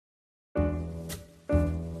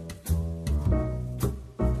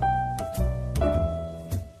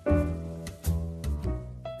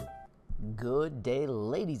Good day,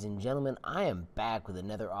 ladies and gentlemen. I am back with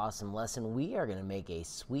another awesome lesson. We are going to make a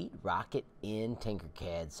sweet rocket in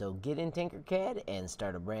Tinkercad. So get in Tinkercad and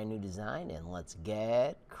start a brand new design, and let's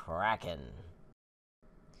get cracking.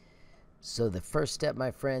 So the first step, my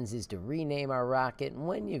friends, is to rename our rocket. And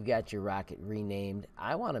when you've got your rocket renamed,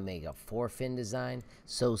 I want to make a 4-fin design.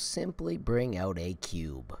 So simply bring out a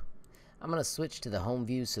cube. I'm going to switch to the home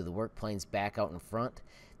view so the work plane's back out in front.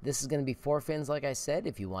 This is going to be 4 fins, like I said.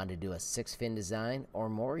 If you want to do a 6-fin design or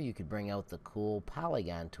more, you could bring out the cool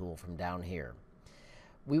polygon tool from down here.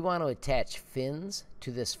 We want to attach fins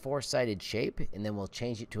to this 4-sided shape, and then we'll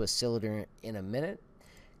change it to a cylinder in a minute.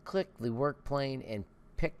 Click the work plane and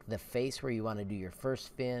pick the face where you want to do your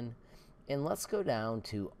first fin. And let's go down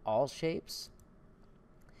to all shapes.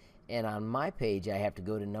 And on my page, I have to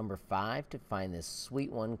go to number 5 to find this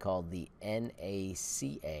sweet one called the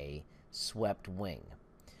NACA swept wing.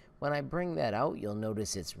 When I bring that out, you'll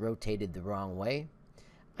notice it's rotated the wrong way.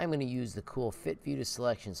 I'm going to use the cool fit view to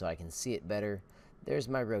selection so I can see it better. There's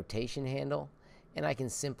my rotation handle, and I can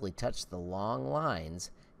simply touch the long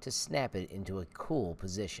lines to snap it into a cool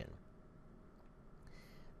position.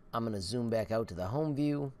 I'm going to zoom back out to the home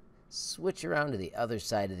view, switch around to the other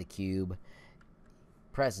side of the cube,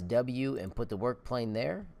 press W and put the work plane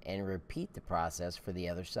there, and repeat the process for the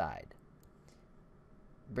other side.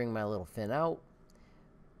 Bring my little fin out.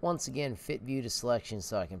 Once again, fit view to selection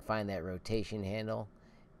so I can find that rotation handle,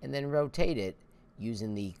 and then rotate it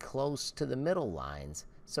using the close to the middle lines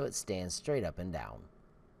so it stands straight up and down.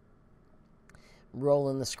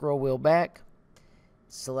 Rolling the scroll wheel back,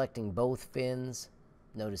 selecting both fins.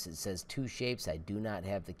 Notice it says 2 shapes. I do not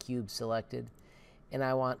have the cube selected, and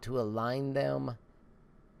I want to align them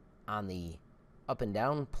on the up and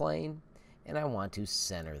down plane, and I want to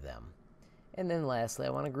center them. And then lastly, I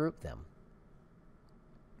want to group them.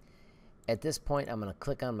 At this point, I'm going to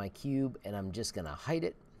click on my cube, and I'm just going to hide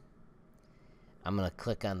it. I'm going to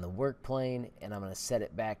click on the work plane, and I'm going to set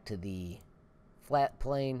it back to the flat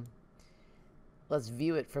plane. Let's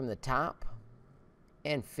view it from the top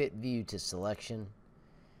and fit view to selection.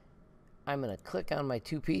 I'm going to click on my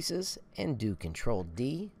 2 pieces and do Control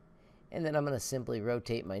D, and then I'm going to simply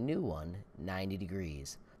rotate my new one 90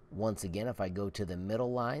 degrees. Once again, if I go to the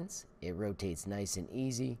middle lines, it rotates nice and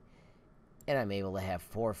easy, and I'm able to have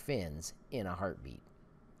 4 fins in a heartbeat.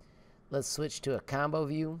 Let's switch to a combo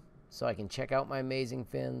view so I can check out my amazing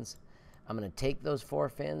fins. I'm going to take those 4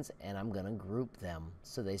 fins and I'm going to group them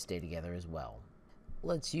so they stay together as well.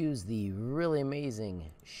 Let's use the really amazing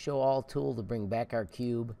Show All tool to bring back our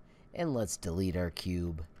cube, and let's delete our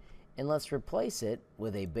cube. And let's replace it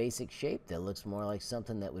with a basic shape that looks more like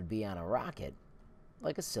something that would be on a rocket,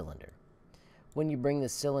 like a cylinder. When you bring the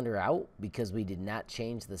cylinder out, because we did not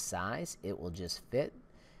change the size, it will just fit.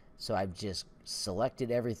 So I've just selected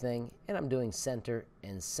everything, and I'm doing center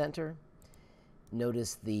and center.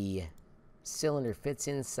 Notice the cylinder fits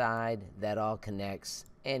inside, that all connects,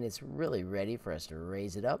 and it's really ready for us to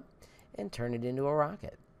raise it up and turn it into a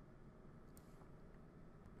rocket.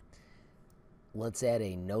 Let's add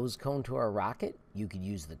a nose cone to our rocket. You could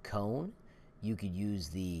use the cone, you could use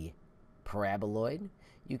the paraboloid.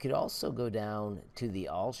 You could also go down to the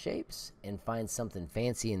all shapes and find something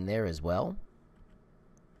fancy in there as well.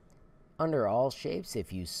 Under all shapes,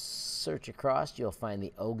 if you search across, you'll find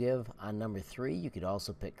the ogive on number 3. You could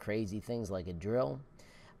also pick crazy things like a drill.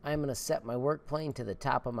 I'm going to set my work plane to the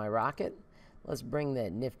top of my rocket. Let's bring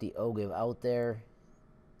that nifty ogive out there.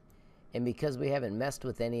 And because we haven't messed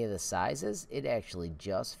with any of the sizes, it actually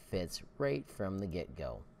just fits right from the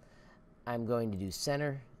get-go. I'm going to do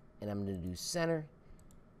center, and I'm going to do center.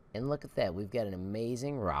 And look at that, we've got an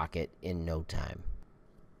amazing rocket in no time.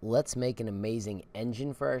 Let's make an amazing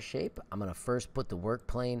engine for our shape. I'm going to first put the work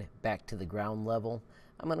plane back to the ground level.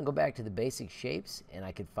 I'm going to go back to the basic shapes, and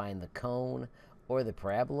I could find the cone or the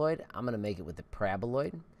paraboloid. I'm going to make it with the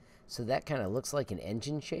paraboloid. So that kind of looks like an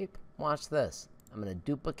engine shape. Watch this. I'm going to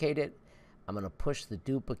duplicate it. I'm going to push the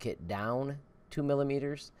duplicate down 2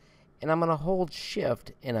 millimeters, and I'm going to hold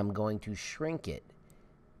shift, and I'm going to shrink it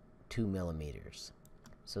 2 millimeters.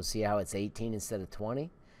 So see how it's 18 instead of 20?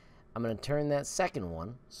 I'm going to turn that second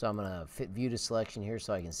one, so I'm going to fit view to selection here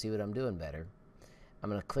so I can see what I'm doing better. I'm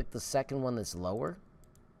going to click the second one that's lower,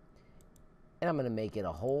 and I'm going to make it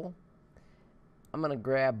a hole. I'm going to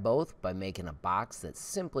grab both by making a box that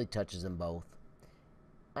simply touches them both.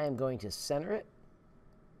 I am going to center it,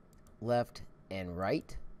 left and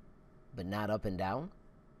right, but not up and down.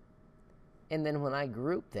 And then when I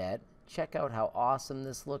group that, check out how awesome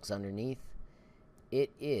this looks underneath. It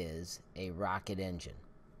is a rocket engine.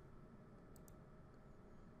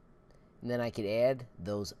 And then I could add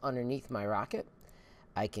those underneath my rocket.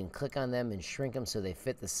 I can click on them and shrink them so they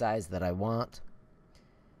fit the size that I want.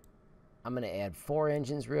 I'm going to add 4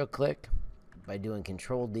 engines real quick by doing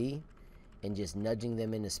Control D and just nudging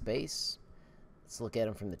them into space. Let's look at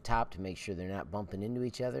them from the top to make sure they're not bumping into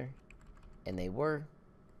each other. And they were.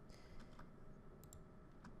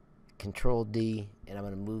 Control D, and I'm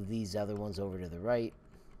going to move these other ones over to the right.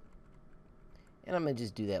 And I'm going to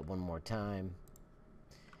just do that one more time.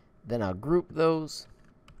 Then I'll group those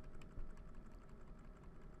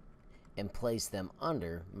and place them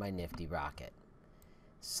under my nifty rocket.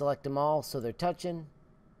 Select them all so they're touching.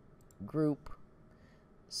 Group.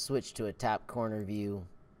 Switch to a top corner view.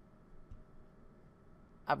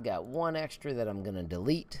 I've got one extra that I'm going to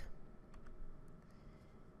delete.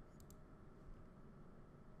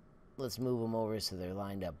 Let's move them over so they're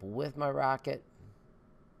lined up with my rocket.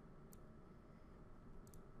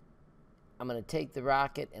 I'm going to take the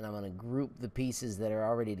rocket and I'm going to group the pieces that are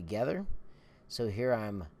already together. So here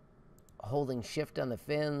I'm holding shift on the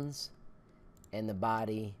fins and the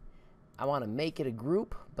body. I want to make it a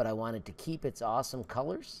group, but I want it to keep its awesome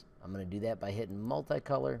colors. I'm going to do that by hitting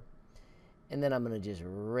multicolor. And then I'm going to just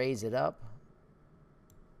raise it up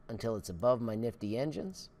until it's above my nifty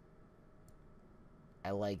engines. I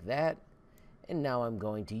like that. And now I'm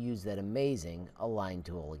going to use that amazing align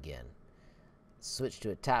tool again. Switch to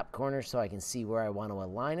a top corner so I can see where I want to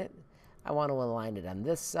align it. I want to align it on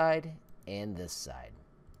this side and this side.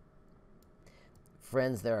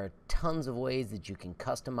 Friends, there are tons of ways that you can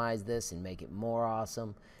customize this and make it more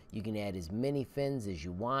awesome. You can add as many fins as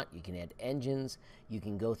you want. You can add engines. You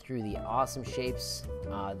can go through the awesome shapes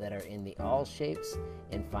that are in the all shapes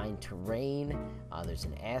and find terrain. There's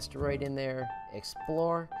an asteroid in there.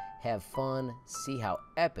 Explore, have fun, see how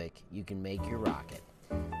epic you can make your rocket.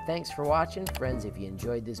 Thanks for watching. Friends, if you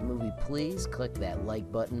enjoyed this movie, please click that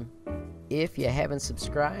like button. If you haven't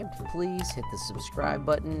subscribed, please hit the subscribe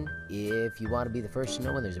button. If you want to be the first to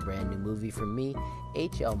know when there's a brand new movie from me,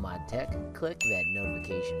 HLModTech, click that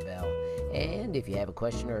notification bell. And if you have a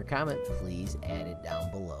question or a comment, please add it down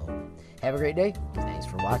below. Have a great day. Thanks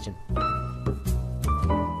for watching.